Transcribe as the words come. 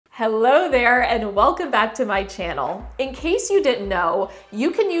Hello there and welcome back to my channel. In case you didn't know, you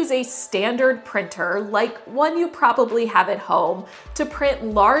can use a standard printer, like one you probably have at home, to print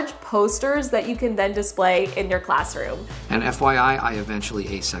large posters that you can then display in your classroom. And FYI, I eventually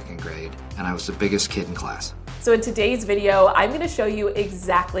aced second grade, and I was the biggest kid in class. So in today's video, I'm going to show you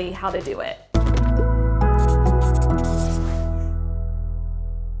exactly how to do it.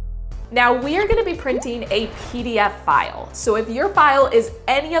 Now we are going to be printing a PDF file. So if your file is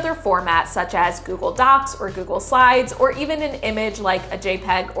any other format such as Google Docs or Google Slides or even an image like a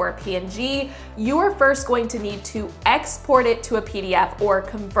JPEG or a PNG, you are first going to need to export it to a PDF or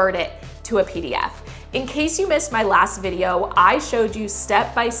convert it to a PDF. In case you missed my last video, I showed you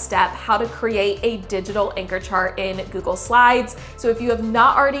step-by-step how to create a digital anchor chart in Google Slides. So if you have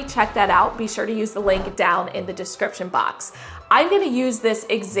not already checked that out, be sure to use the link down in the description box. I'm going to use this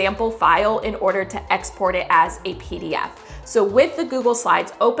example file in order to export it as a PDF. So with the Google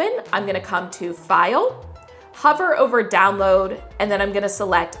Slides open, I'm going to come to File, hover over Download, and then I'm going to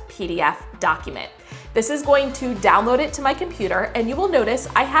select PDF Document. This is going to download it to my computer, and you will notice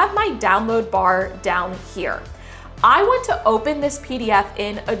I have my download bar down here. I want to open this PDF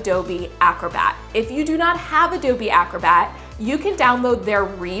in Adobe Acrobat. If you do not have Adobe Acrobat, you can download their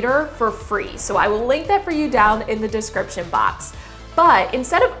reader for free. So I will link that for you down in the description box. But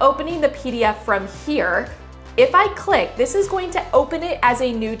instead of opening the PDF from here, if I click, this is going to open it as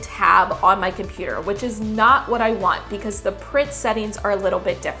a new tab on my computer, which is not what I want because the print settings are a little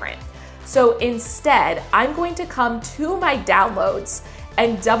bit different. So instead, I'm going to come to my downloads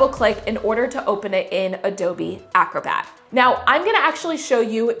and double click in order to open it in Adobe Acrobat. Now, I'm gonna actually show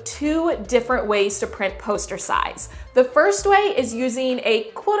you two different ways to print poster size. The first way is using a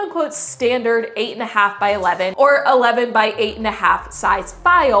quote unquote standard 8.5 by 11 or 11 by 8.5 size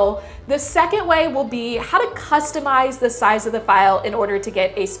file. The second way will be how to customize the size of the file in order to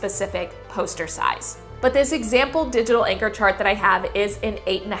get a specific poster size. But this example digital anchor chart that I have is an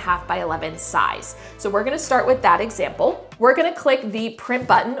 8.5 by 11 size. So we're gonna start with that example. We're gonna click the print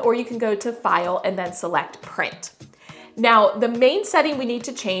button, or you can go to File and then select Print. Now, the main setting we need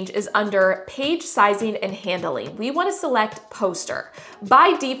to change is under Page Sizing and Handling. We wanna select Poster.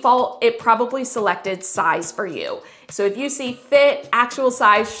 By default, it probably selected size for you. So if you see Fit, Actual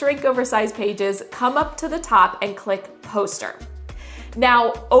Size, Shrink Oversized Pages, come up to the top and click Poster.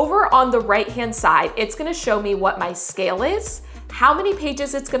 Now, over on the right-hand side, it's gonna show me what my scale is, how many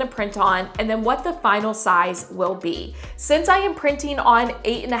pages it's gonna print on, and then what the final size will be. Since I am printing on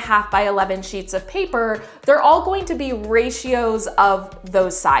 8.5 by 11 sheets of paper, they're all going to be ratios of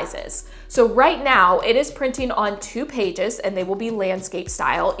those sizes. So right now, it is printing on 2 pages, and they will be landscape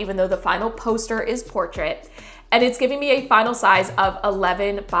style, even though the final poster is portrait, and it's giving me a final size of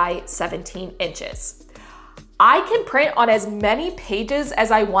 11 by 17 inches. I can print on as many pages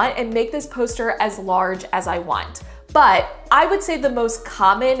as I want and make this poster as large as I want. But I would say the most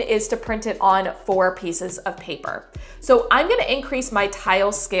common is to print it on 4 pieces of paper. So I'm gonna increase my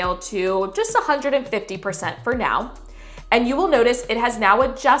tile scale to just 150% for now. And you will notice it has now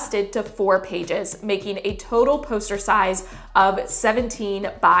adjusted to 4 pages, making a total poster size of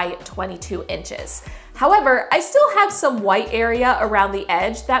 17 by 22 inches. However, I still have some white area around the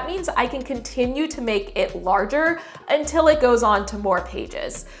edge. That means I can continue to make it larger until it goes on to more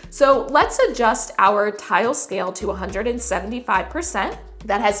pages. So let's adjust our tile scale to 175%.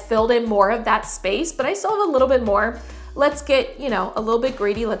 That has filled in more of that space, but I still have a little bit more. Let's get, a little bit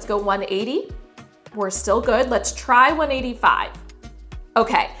greedy. Let's go 180. We're still good. Let's try 185.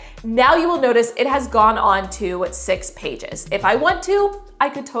 Okay, now you will notice it has gone on to 6 pages. If I want to, I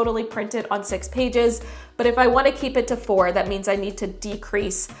could totally print it on 6 pages, but if I want to keep it to 4, that means I need to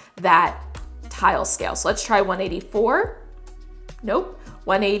decrease that tile scale. So let's try 184. Nope.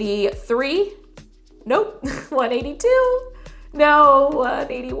 183. Nope. 182. No.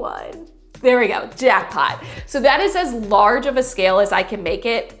 181. There we go. Jackpot. So that is as large of a scale as I can make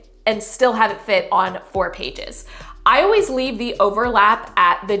it and still have it fit on 4 pages. I always leave the overlap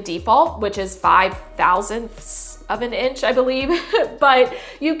at the default, which is 5/1000ths of an inch, I believe, but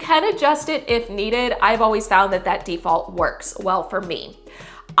you can adjust it if needed. I've always found that that default works well for me.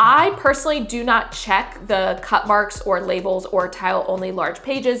 I personally do not check the cut marks or labels or tile only large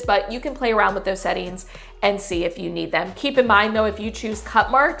pages, but you can play around with those settings and see if you need them. Keep in mind though, if you choose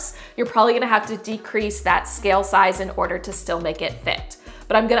cut marks, you're probably gonna have to decrease that scale size in order to still make it fit.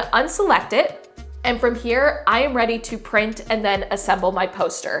 But I'm gonna unselect it, And from here, I am ready to print and then assemble my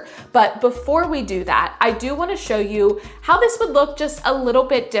poster. But before we do that, I do want to show you how this would look just a little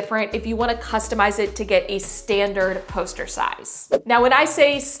bit different if you want to customize it to get a standard poster size. Now, when I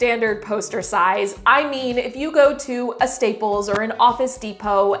say standard poster size, I mean if you go to a Staples or an Office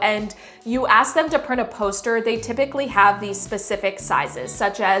Depot and you ask them to print a poster, they typically have these specific sizes,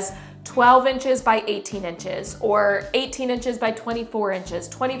 such as 12 inches by 18 inches, or 18 inches by 24 inches,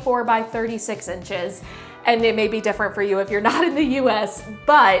 24 by 36 inches. And it may be different for you if you're not in the US,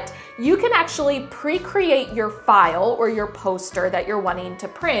 but you can actually pre-create your file or your poster that you're wanting to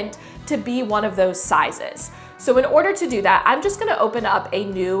print to be one of those sizes. So in order to do that, I'm just gonna open up a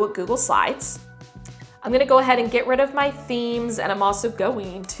new Google Slides. I'm gonna go ahead and get rid of my themes, and I'm also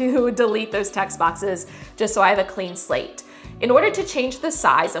going to delete those text boxes just so I have a clean slate. In order to change the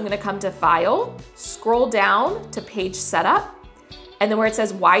size, I'm gonna come to File, scroll down to Page Setup, and then where it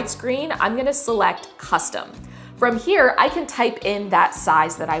says widescreen, I'm gonna select Custom. From here, I can type in that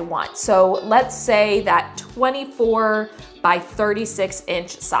size that I want. So let's say that 24 by 36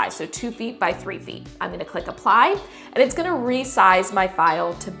 inch size, so 2 feet by 3 feet. I'm gonna click Apply, and it's gonna resize my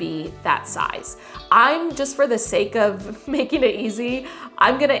file to be that size. I'm, just for the sake of making it easy,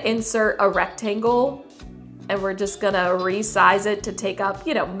 I'm gonna insert a rectangle, and we're just gonna resize it to take up,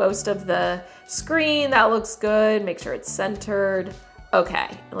 most of the screen. That looks good. Make sure it's centered. Okay,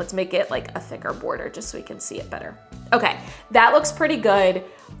 and let's make it like a thicker border just so we can see it better. Okay, that looks pretty good.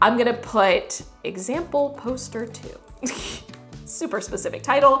 I'm gonna put example poster 2. Super specific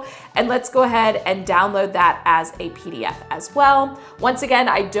title. And let's go ahead and download that as a PDF as well. Once again,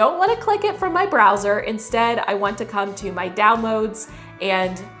 I don't wanna click it from my browser. Instead, I want to come to my downloads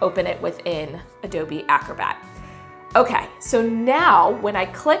and open it within Adobe Acrobat. Okay, so now when I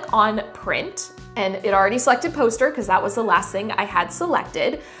click on print, and it already selected poster because that was the last thing I had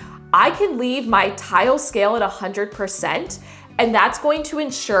selected, I can leave my tile scale at 100%, and that's going to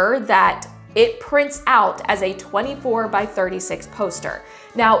ensure that it prints out as a 24 by 36 poster.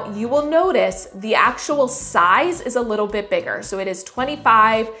 Now, you will notice the actual size is a little bit bigger. So it is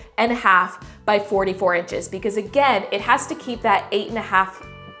 25.5 by 44 inches, because again, it has to keep that 8.5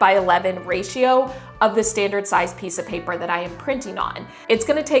 by 11 ratio of the standard size piece of paper that I am printing on. It's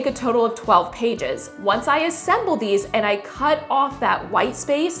gonna take a total of 12 pages. Once I assemble these and I cut off that white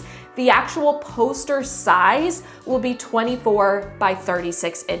space, the actual poster size will be 24 by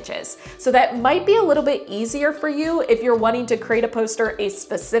 36 inches. So that might be a little bit easier for you if you're wanting to create a poster a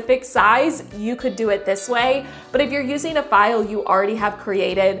specific size. You could do it this way, but if you're using a file you already have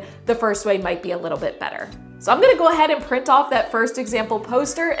created, the first way might be a little bit better. So I'm gonna go ahead and print off that first example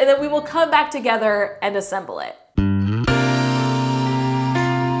poster, and then we will come back together and assemble it.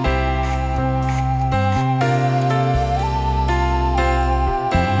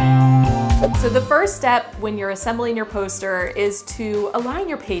 So the first step when you're assembling your poster is to align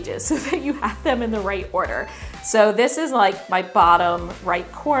your pages so that you have them in the right order. So this is like my bottom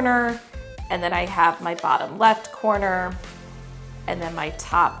right corner, and then I have my bottom left corner, and then my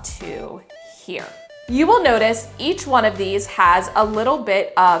top 2 here. You will notice each one of these has a little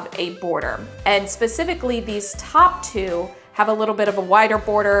bit of a border, and specifically these top 2 have a little bit of a wider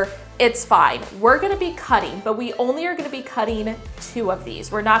border. It's fine. We're gonna be cutting, but we only are gonna be cutting 2 of these.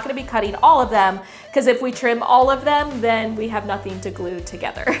 We're not gonna be cutting all of them, because if we trim all of them, then we have nothing to glue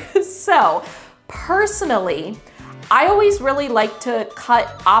together. So personally, I always really like to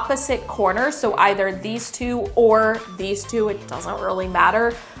cut opposite corners, so either these 2 or these 2, it doesn't really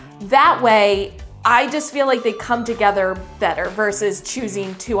matter. That way, I just feel like they come together better versus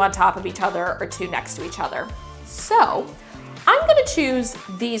choosing 2 on top of each other or 2 next to each other. So I'm gonna choose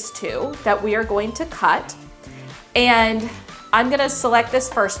these 2 that we are going to cut, and I'm gonna select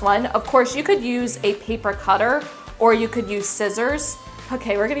this first one. Of course, you could use a paper cutter or you could use scissors.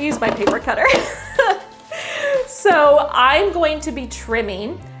 Okay, we're gonna use my paper cutter. So I'm going to be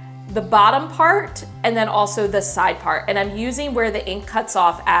trimming the bottom part and then also the side part, and I'm using where the ink cuts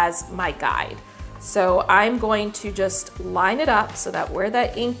off as my guide. So I'm going to just line it up so that where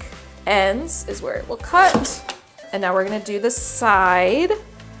that ink ends is where it will cut. And now we're gonna do the side.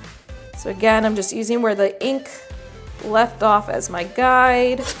 So again, I'm just using where the ink left off as my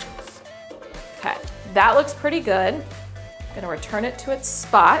guide. Okay, that looks pretty good. I'm gonna return it to its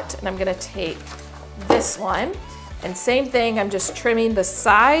spot, and I'm gonna take this one, and same thing, I'm just trimming the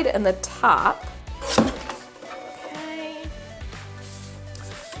side and the top. Okay.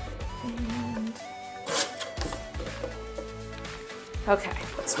 And okay,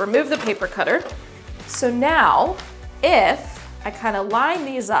 let's remove the paper cutter. So now, if I kind of line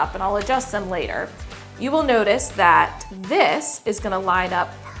these up, and I'll adjust them later, you will notice that this is gonna line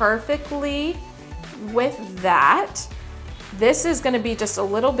up perfectly with that, this is gonna be just a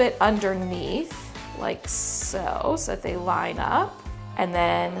little bit underneath, like so that they line up. And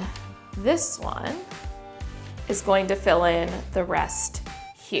then this one is going to fill in the rest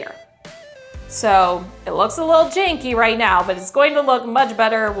here. So it looks a little janky right now, but it's going to look much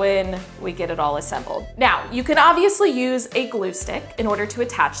better when we get it all assembled. Now, you can obviously use a glue stick in order to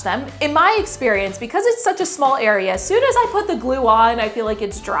attach them. In my experience, because it's such a small area, as soon as I put the glue on, I feel like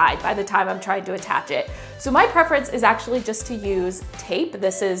it's dried by the time I'm trying to attach it. So my preference is actually just to use tape.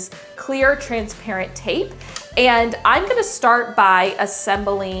 This is clear, transparent tape. And I'm gonna start by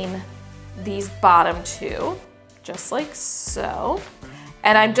assembling these bottom two, just like so.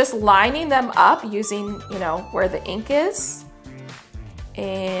 And I'm just lining them up using, you know, where the ink is.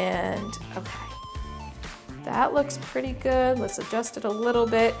 And okay, that looks pretty good. Let's adjust it a little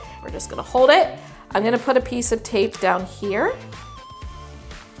bit. We're just gonna hold it. I'm gonna put a piece of tape down here.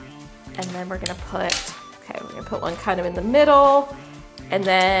 And then we're gonna put one kind of in the middle. And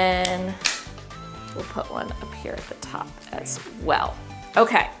then we'll put one up here at the top as well.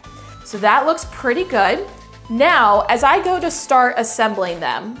 Okay, so that looks pretty good. Now, as I go to start assembling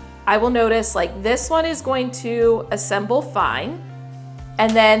them, I will notice like this one is going to assemble fine.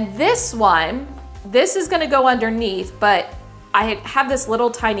 And then this one, this is gonna go underneath, but I have this little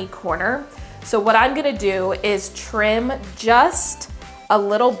tiny corner. So what I'm gonna do is trim just a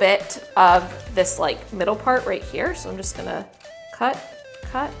little bit of this like middle part right here. So I'm just gonna cut,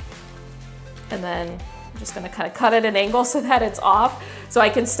 and then I'm just gonna kind of cut at an angle so that it's off. So I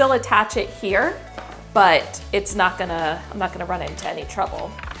can still attach it here, but I'm not gonna run into any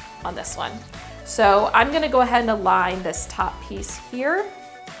trouble on this one. So I'm gonna go ahead and align this top piece here.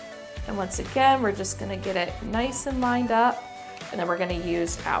 And once again, we're just gonna get it nice and lined up. And then we're gonna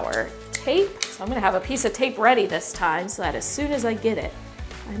use our tape. So I'm gonna have a piece of tape ready this time so that as soon as I get it,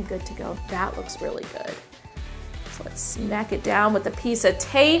 I'm good to go. That looks really good. So let's smack it down with a piece of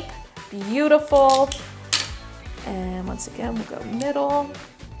tape. Beautiful. And once again, we'll go middle.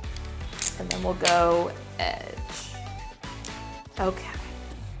 And then we'll go edge. Okay.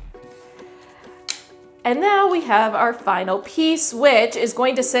 And now we have our final piece, which is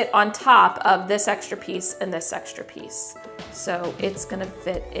going to sit on top of this extra piece and this extra piece. So it's gonna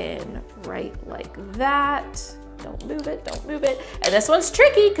fit in right like that. Don't move it, don't move it. And this one's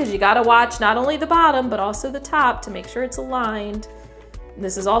tricky because you gotta watch not only the bottom, but also the top to make sure it's aligned. And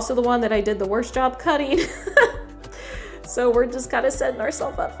this is also the one that I did the worst job cutting. So we're just kind of setting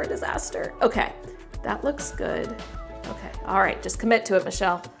ourselves up for disaster. Okay, that looks good. Okay, all right, just commit to it,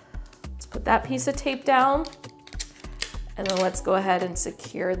 Michelle. Let's put that piece of tape down. And then let's go ahead and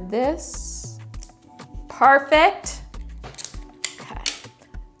secure this. Perfect. Okay,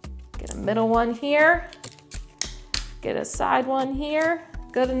 get a middle one here. Get a side one here.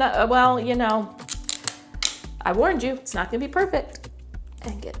 Good enough, well, you know, I warned you, it's not gonna be perfect.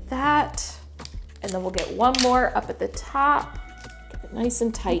 And get that. And then we'll get one more up at the top. Get it nice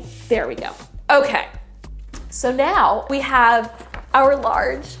and tight. There we go. Okay, so now we have our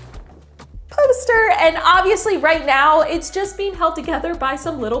large poster, and obviously right now it's just being held together by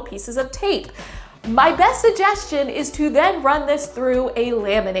some little pieces of tape. My best suggestion is to then run this through a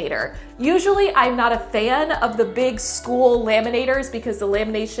laminator. Usually I'm not a fan of the big school laminators because the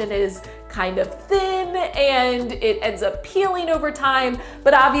lamination is kind of thin and it ends up peeling over time.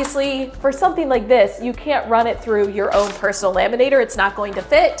 But obviously for something like this, you can't run it through your own personal laminator. It's not going to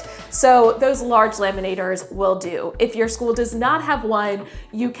fit. So those large laminators will do. If your school does not have one,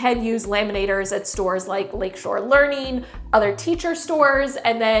 you can use laminators at stores like Lakeshore Learning, other teacher stores,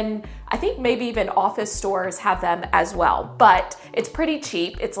 and then I think maybe even office stores have them as well, but it's pretty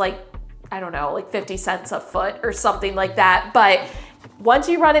cheap. It's like, I don't know, like 50 cents a foot or something like that. But once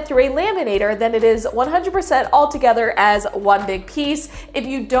you run it through a laminator, then it is 100% all together as one big piece. If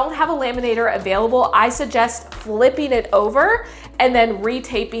you don't have a laminator available, I suggest flipping it over and then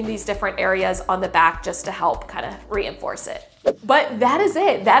retaping these different areas on the back just to help kind of reinforce it. But that is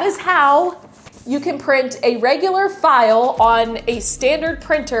it. That is how you can print a regular file on a standard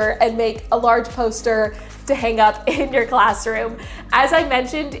printer and make a large poster to hang up in your classroom. As I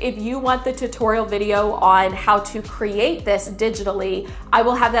mentioned, if you want the tutorial video on how to create this digitally, I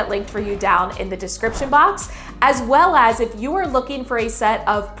will have that linked for you down in the description box, as well as if you are looking for a set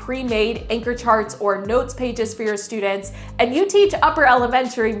of pre-made anchor charts or notes pages for your students and you teach upper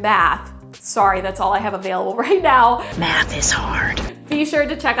elementary math. Sorry, that's all I have available right now. Math is hard. Be sure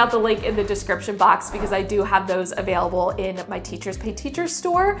to check out the link in the description box because I do have those available in my Teachers Pay Teachers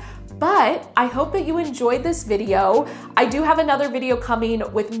store But I hope that you enjoyed this video. I do have another video coming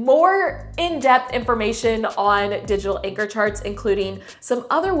with more in-depth information on digital anchor charts, including some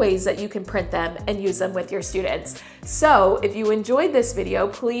other ways that you can print them and use them with your students. So if you enjoyed this video,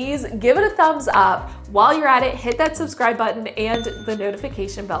 please give it a thumbs up. While you're at it, hit that subscribe button and the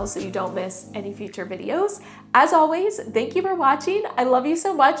notification bell so you don't miss any future videos. As always, thank you for watching. I love you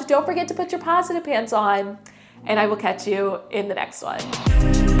so much. Don't forget to put your positive pants on, and I will catch you in the next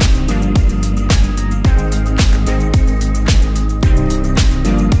one.